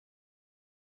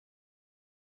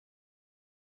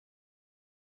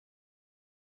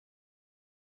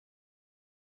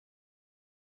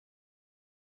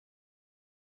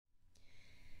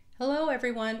Hello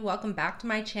everyone, welcome back to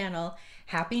my channel.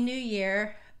 Happy New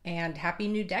Year and Happy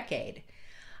New Decade.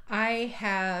 I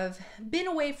have been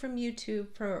away from YouTube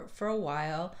for a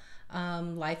while.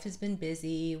 Life has been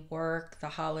busy, work, the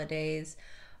holidays,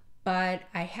 but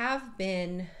I have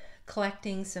been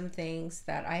collecting some things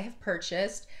that I have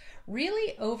purchased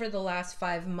really over the last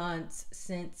 5 months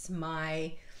since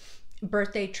my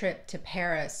birthday trip to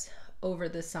Paris over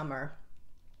the summer.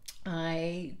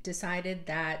 I decided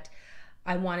that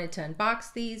I wanted to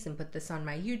unbox these and put this on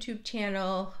my YouTube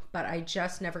channel, but I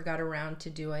just never got around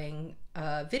to doing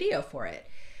a video for it.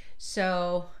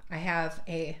 So I have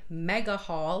a mega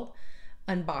haul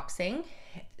unboxing.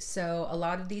 So a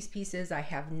lot of these pieces I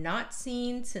have not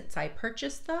seen since I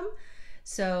purchased them.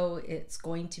 So it's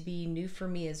going to be new for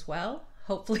me as well.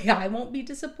 Hopefully I won't be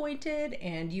disappointed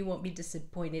and you won't be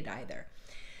disappointed either.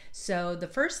 So the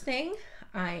first thing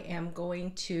I am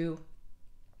going to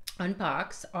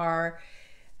unbox are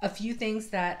a few things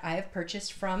that I have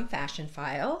purchased from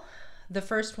Fashionphile. The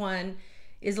first one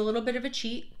is a little bit of a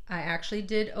cheat. I actually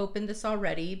did open this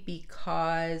already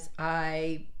because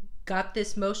I got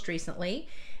this most recently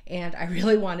and I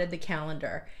really wanted the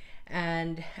calendar.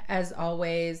 And as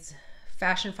always,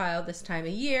 Fashionphile this time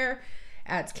of year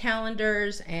adds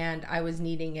calendars, and I was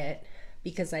needing it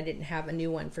because I didn't have a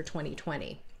new one for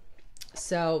 2020.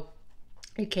 So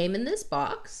it came in this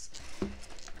box.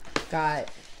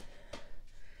 Got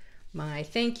my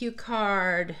thank you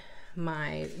card,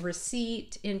 my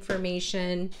receipt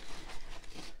information,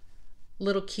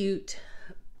 little cute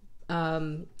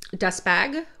dust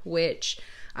bag, which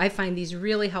I find these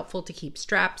really helpful to keep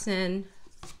straps in.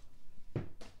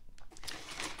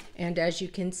 And as you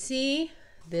can see,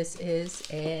 this is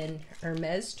an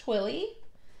Hermes Twilly.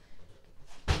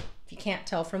 If you can't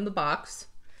tell from the box,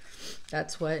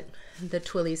 that's what the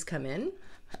Twillies come in.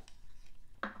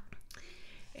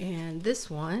 And this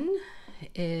one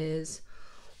is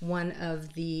one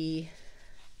of the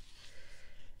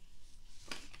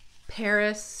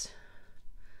Paris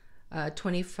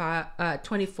 24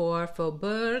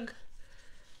 Faubourg.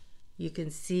 You can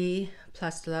see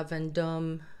Place de la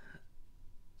Vendôme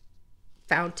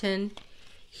fountain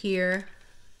here,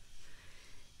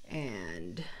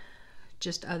 and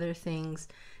just other things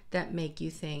that make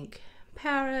you think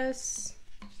Paris.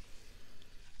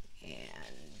 And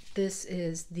this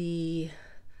is the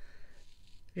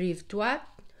Rive Droite,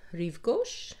 Rive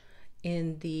Gauche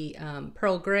in the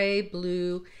pearl gray,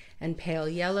 blue, and pale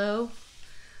yellow.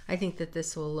 I think that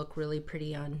this will look really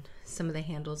pretty on some of the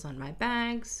handles on my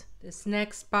bags. This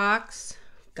next box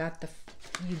got the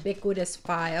ubiquitous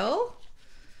file,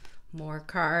 more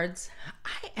cards.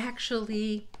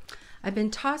 I've been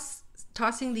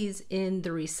tossing these in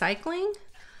the recycling,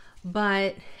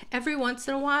 but every once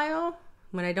in a while,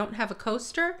 when I don't have a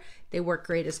coaster, they work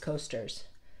great as coasters.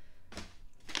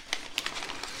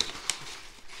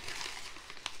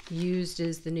 Used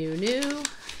is the new.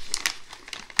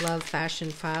 Love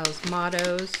Fashionphile's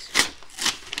mottos.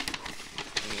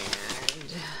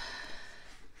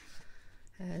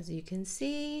 And as you can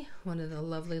see, one of the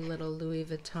lovely little Louis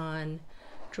Vuitton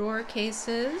drawer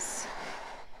cases.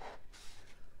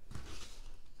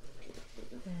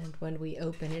 And when we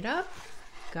open it up,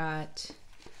 got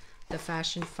the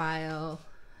Fashionphile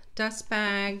dust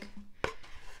bag,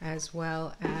 as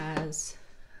well as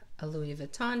a Louis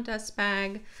Vuitton dust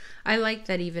bag. I like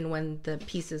that even when the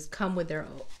pieces come with their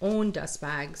own dust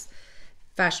bags,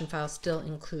 Fashionphile still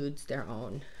includes their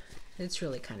own. It's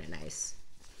really kind of nice.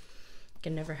 You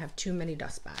can never have too many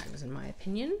dust bags, in my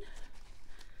opinion.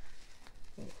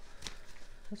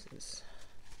 This is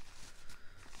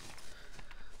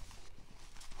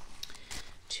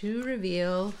to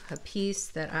reveal a piece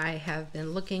that I have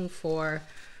been looking for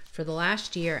the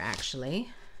last year, actually.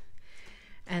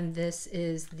 And this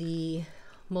is the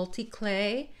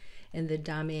multi-clay in the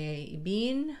Damier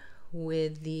Ebene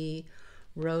with the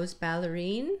rose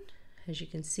ballerine. As you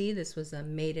can see, this was a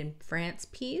made in France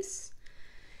piece.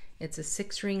 It's a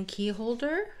 6-ring key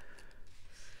holder.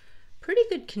 Pretty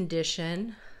good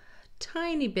condition.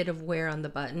 Tiny bit of wear on the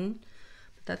button,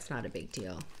 but that's not a big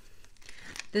deal.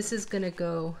 This is gonna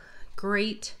go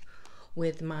great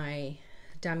with my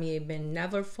Damier Ebene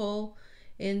Neverfull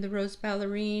in the rose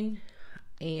ballerine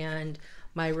and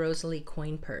my Rosalie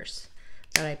coin purse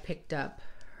that I picked up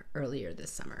earlier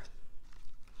this summer.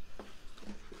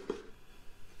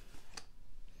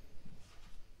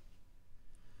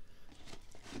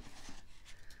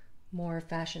 More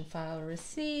Fashionphile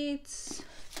receipts,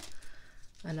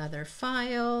 another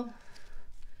file.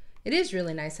 It is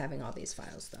really nice having all these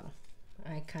files though.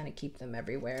 I kind of keep them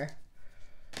everywhere.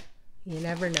 You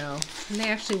never know. And they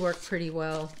actually work pretty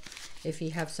well if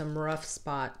you have some rough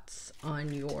spots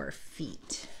on your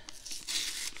feet.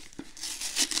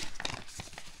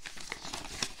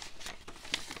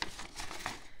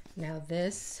 Now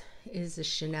this is a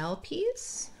Chanel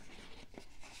piece.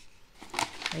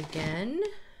 Again,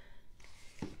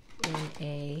 in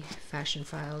a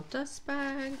Fashionphile dust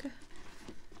bag.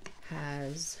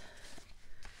 Has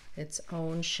its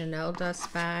own Chanel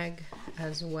dust bag,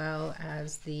 as well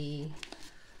as the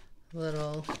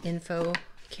little info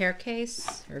care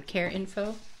case, or care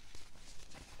info.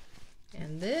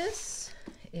 And this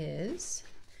is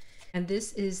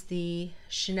the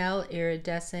Chanel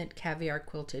iridescent caviar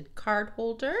quilted card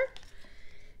holder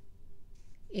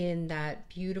in that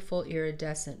beautiful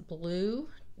iridescent blue.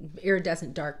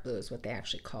 Iridescent dark blue is what they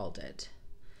actually called it.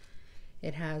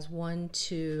 It has 1,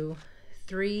 2,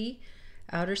 3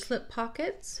 outer slip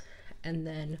pockets and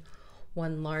then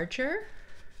one larger.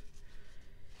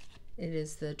 It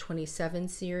is the 27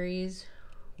 series,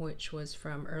 which was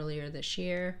from earlier this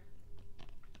year.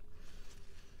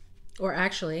 Or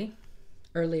actually,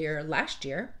 earlier last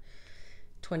year,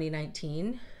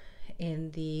 2019,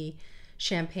 in the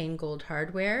champagne gold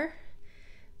hardware.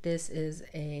 This is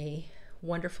a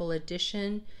wonderful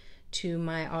addition to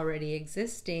my already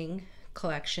existing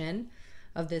collection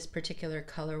of this particular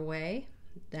colorway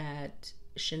that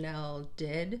Chanel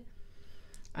did.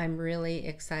 I'm really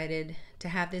excited to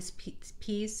have this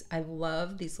piece. I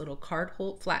love these little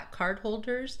flat card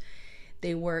holders.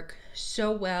 They work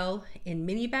so well in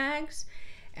mini bags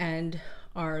and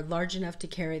are large enough to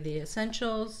carry the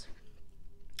essentials,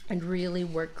 and really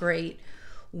work great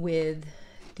with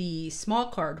the small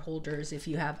card holders if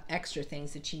you have extra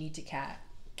things that you need to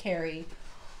carry,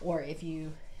 or if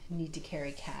you need to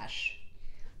carry cash.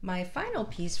 My final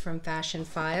piece from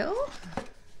Fashionphile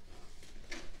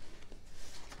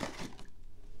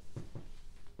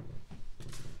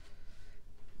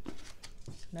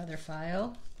another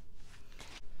file.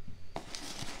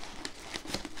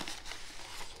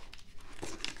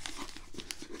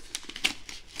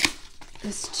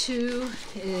 This too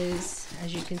is,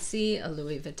 as you can see, a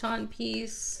Louis Vuitton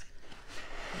piece.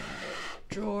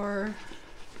 Drawer,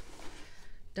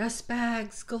 dust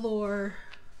bags galore.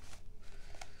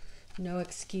 No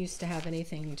excuse to have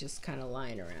anything just kind of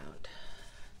lying around.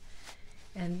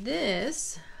 And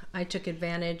this, I took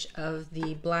advantage of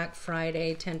the Black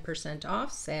Friday 10%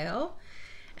 off sale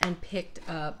and picked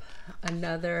up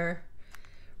another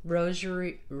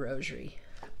rosary.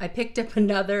 I picked up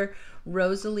another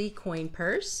Rosalie coin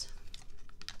purse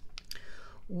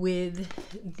with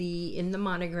in the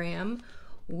monogram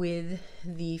with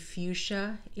the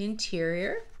fuchsia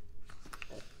interior.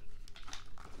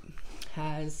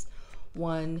 Has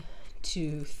 1,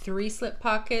 2, 3 slip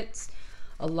pockets,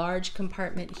 a large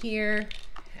compartment here,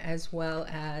 as well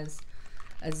as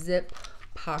a zip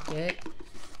pocket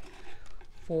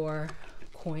for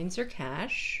coins or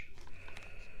cash.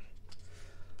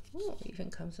 Oh, even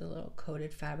comes with a little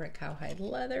coated fabric cowhide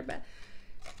leather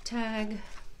tag.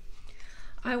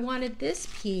 I wanted this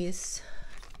piece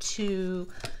to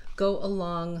go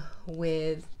along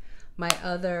with my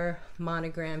other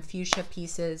monogram fuchsia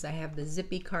pieces. I have the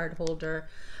zippy card holder,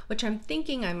 which I'm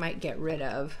thinking I might get rid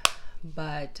of,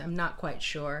 but I'm not quite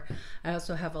sure. I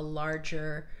also have a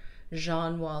larger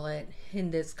Jean wallet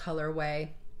in this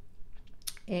colorway,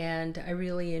 and I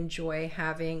really enjoy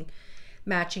having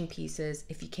matching pieces,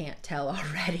 if you can't tell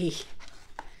already.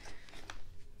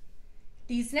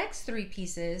 These next 3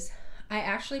 pieces I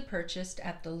actually purchased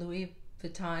at the Louis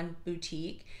Vuitton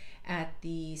boutique at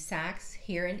the Saks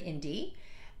here in Indy.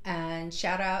 And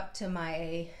shout out to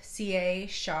my CA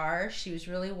Shar. She was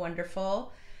really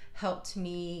wonderful, helped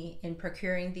me in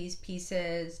procuring these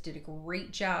pieces, did a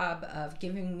great job of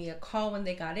giving me a call when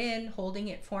they got in, holding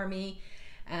it for me,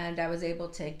 and I was able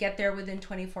to get there within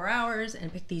 24 hours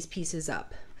and pick these pieces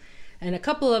up. And a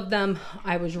couple of them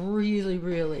I was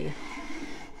really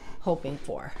hoping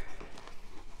for.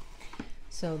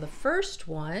 So the first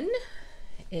one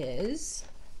is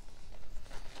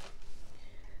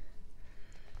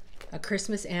a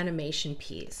Christmas animation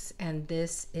piece, and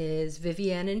this is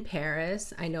Vivienne in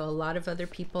Paris. I know a lot of other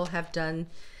people have done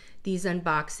these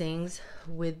unboxings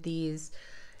with these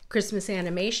Christmas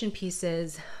animation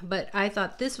pieces, but I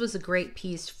thought this was a great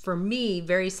piece for me,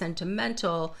 very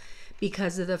sentimental,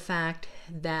 because of the fact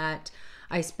that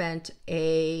I spent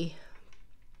a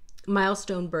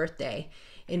milestone birthday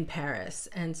in Paris,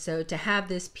 and so to have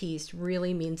this piece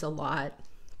really means a lot.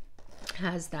 It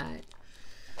has that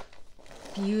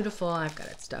beautiful, I've got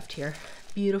it stuffed here,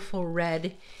 beautiful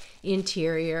red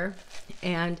interior,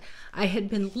 and I had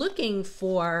been looking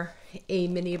for a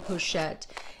mini pochette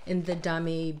in the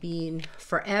Dame Bean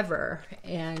forever,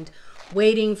 and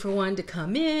waiting for one to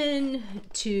come in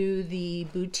to the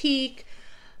boutique,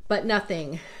 but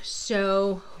nothing.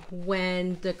 So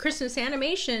when the Christmas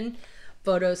animation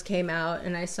photos came out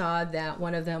and I saw that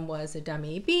one of them was a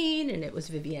dummy bean and it was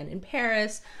Vivienne in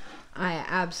Paris, I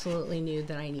absolutely knew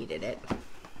that I needed it.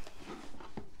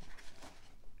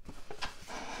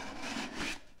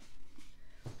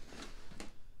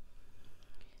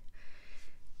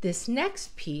 This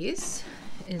next piece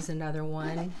is another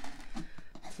one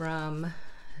from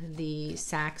the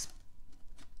Saks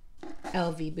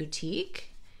LV boutique.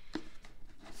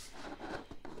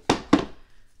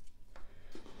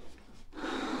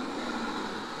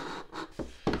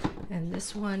 And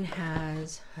this one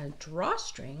has a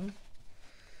drawstring.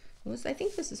 I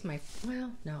think this is my,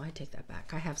 well, no, I take that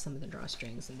back. I have some of the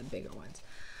drawstrings and the bigger ones.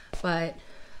 But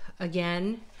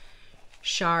again,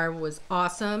 Char was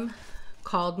awesome.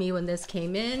 Called me when this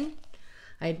came in.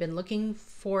 I had been looking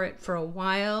for it for a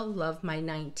while. Loved my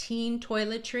 19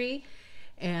 toiletry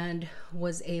and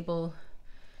was able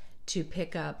to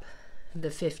pick up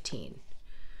the 15,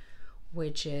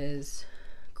 which is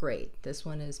great. This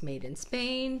one is made in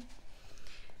Spain.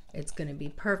 It's going to be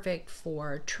perfect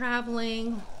for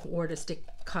traveling or to stick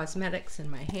cosmetics in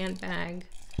my handbag.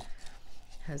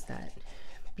 Has that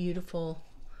beautiful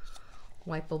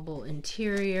wipeable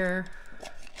interior.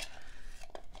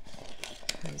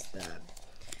 Has the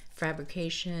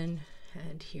fabrication,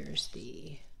 and here's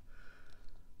the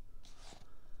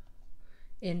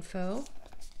info.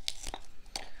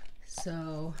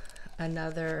 So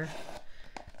another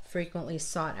frequently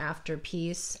sought after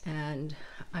piece, and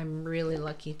I'm really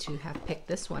lucky to have picked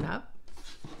this one up.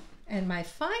 And my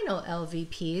final LV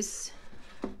piece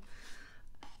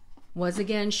was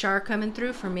again Char coming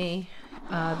through for me.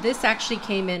 This actually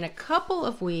came in a couple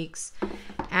of weeks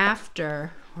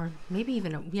after, or maybe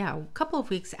even a couple of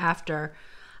weeks after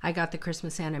I got the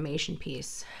Christmas animation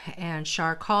piece. And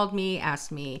Char called me,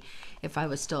 asked me if I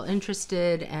was still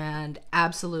interested, and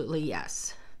absolutely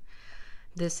yes.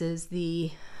 This is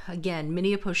the, again,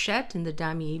 mini pochette in the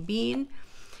damier bean.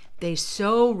 They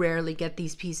so rarely get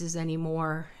these pieces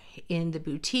anymore in the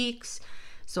boutiques,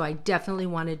 so I definitely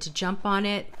wanted to jump on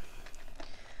it.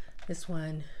 This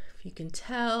one, if you can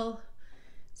tell,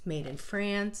 it's made in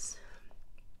France.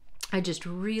 I just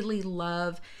really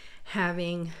love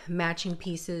having matching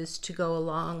pieces to go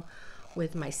along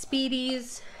with my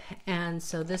Speedies, and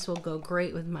so this will go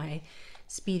great with my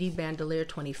Speedy Bandolier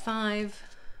 25.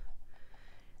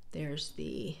 There's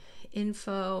the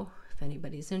info if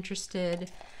anybody's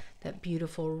interested. That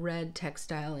beautiful red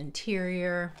textile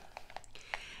interior.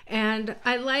 And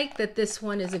I like that this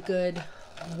one is a good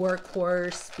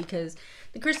workhorse because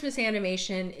the Christmas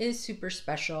animation is super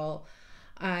special.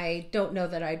 I don't know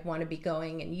that I'd want to be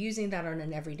going and using that on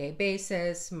an everyday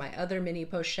basis. My other mini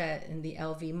pochette in the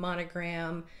LV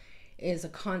monogram is a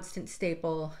constant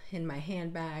staple in my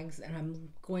handbags, and I'm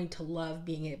going to love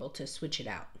being able to switch it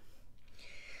out.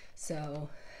 So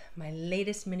my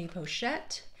latest mini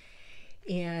pochette,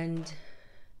 and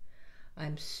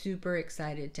I'm super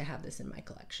excited to have this in my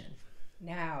collection.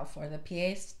 Now for the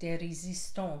pièce de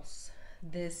résistance.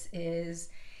 This is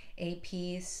a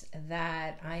piece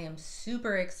that I am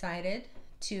super excited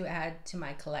to add to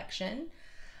my collection.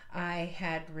 I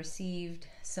had received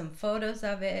some photos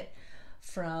of it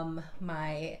from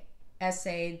my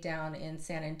essay down in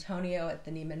San Antonio at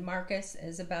the Neiman Marcus.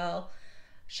 Isabel,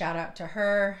 shout out to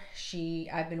her.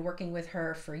 I've been working with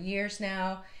her for years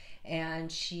now,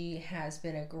 and she has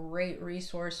been a great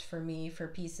resource for me for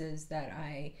pieces that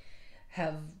I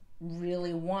have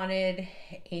really wanted,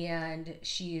 and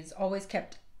she's always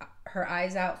kept her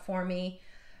eyes out for me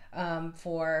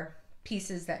for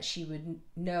pieces that she would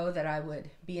know that I would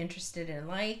be interested in,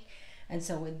 like. And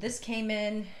so when this came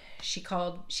in, she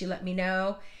let me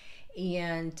know,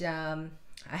 and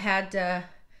I had to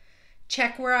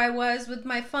check where I was with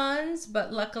my funds,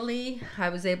 but luckily I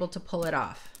was able to pull it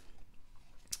off.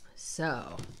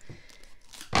 So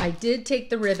I did take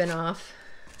the ribbon off,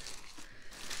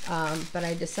 but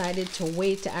I decided to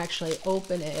wait to actually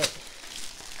open it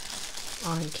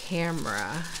on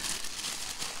camera.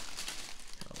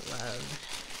 I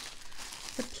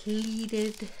love the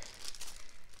pleated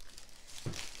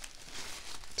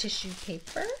tissue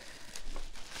paper.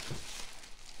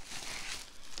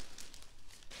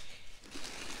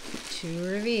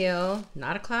 To reveal,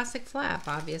 not a classic flap,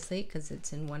 obviously, because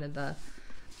it's in one of the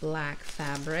black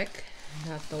fabric,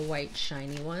 not the white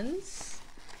shiny ones.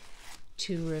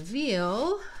 To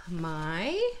reveal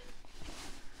my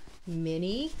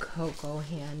mini cocoa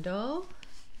handle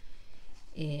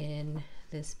in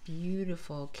this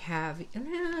beautiful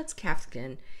it's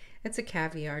calfskin It's a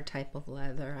caviar type of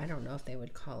leather. I don't know if they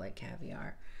would call it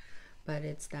caviar, but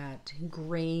it's that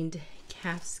grained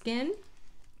calf skin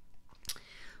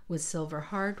with silver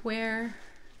hardware.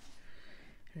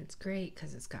 And it's great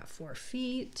because it's got 4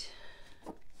 feet.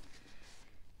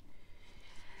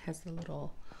 Has the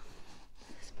little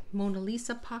Mona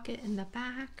Lisa pocket in the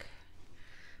back.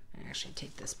 I actually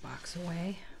take this box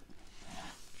away.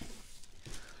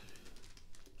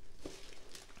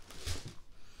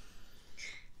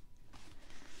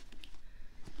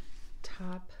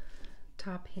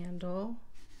 Top handle.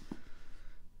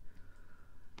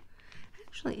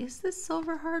 Actually, is this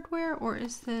silver hardware or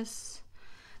is this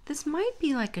might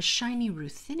be like a shiny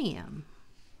ruthenium.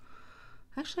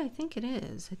 Actually, I think it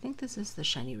is. I think this is the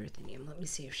shiny ruthenium. Let me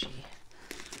see if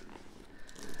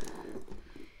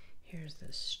here's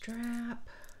the strap.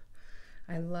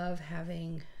 I love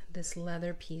having this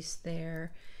leather piece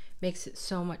there. Makes it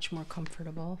so much more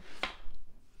comfortable.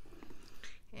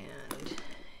 And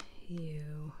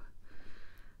you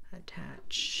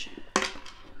attach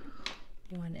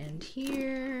one end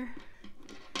here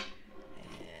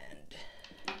and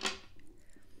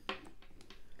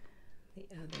the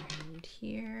other end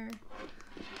here.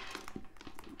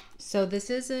 So this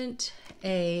isn't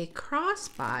a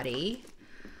crossbody,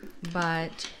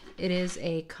 but it is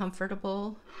a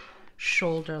comfortable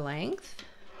shoulder length.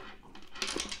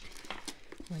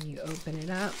 When you open it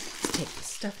up, take the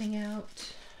stuffing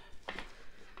out.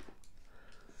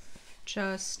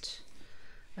 Just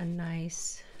a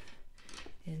nice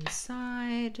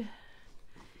inside,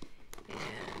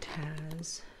 and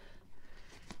has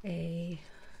a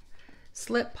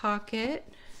slip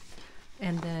pocket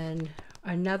and then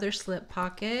another slip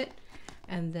pocket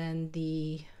and then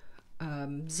the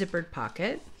zippered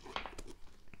pocket.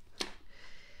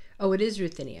 Oh, it is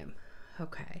ruthenium.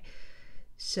 Okay,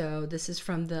 so this is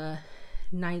from the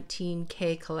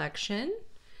 19K collection,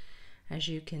 as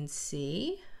you can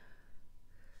see.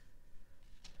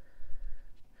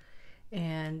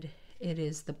 And it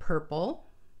is the purple.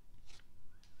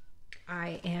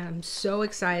 I am so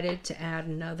excited to add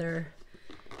another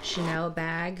Chanel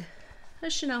bag, a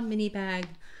Chanel mini bag.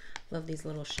 Love these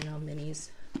little Chanel minis,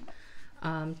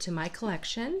 to my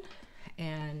collection.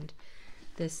 And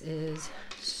this is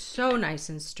so nice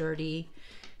and sturdy,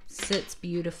 sits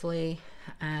beautifully,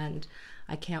 and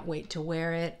I can't wait to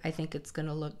wear it. I think it's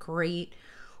gonna look great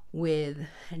with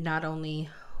not only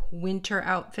winter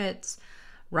outfits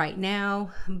right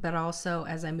now, but also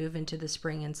as I move into the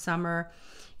spring and summer.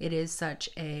 It is such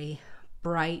a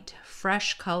bright,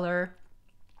 fresh color.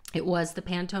 It was the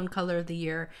Pantone color of the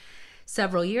year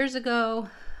several years ago,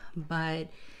 but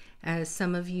as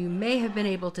some of you may have been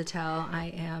able to tell,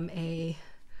 I am a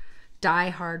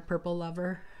die-hard purple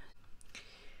lover.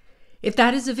 If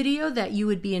that is a video that you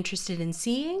would be interested in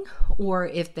seeing, or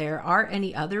if there are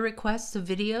any other requests of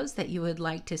videos that you would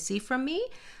like to see from me,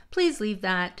 please leave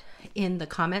that in the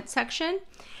comment section.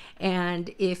 And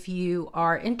if you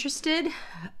are interested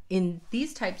in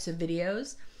these types of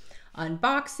videos,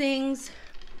 unboxings,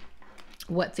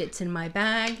 what fits in my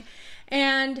bag,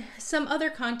 and some other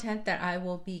content that I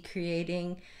will be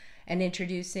creating and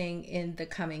introducing in the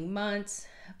coming months,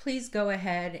 please go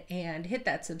ahead and hit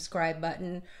that subscribe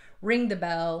button, ring the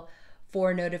bell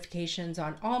for notifications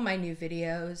on all my new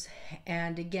videos.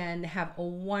 And again, have a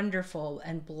wonderful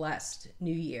and blessed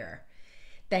new year.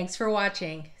 Thanks for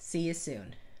watching. See you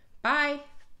soon. Bye.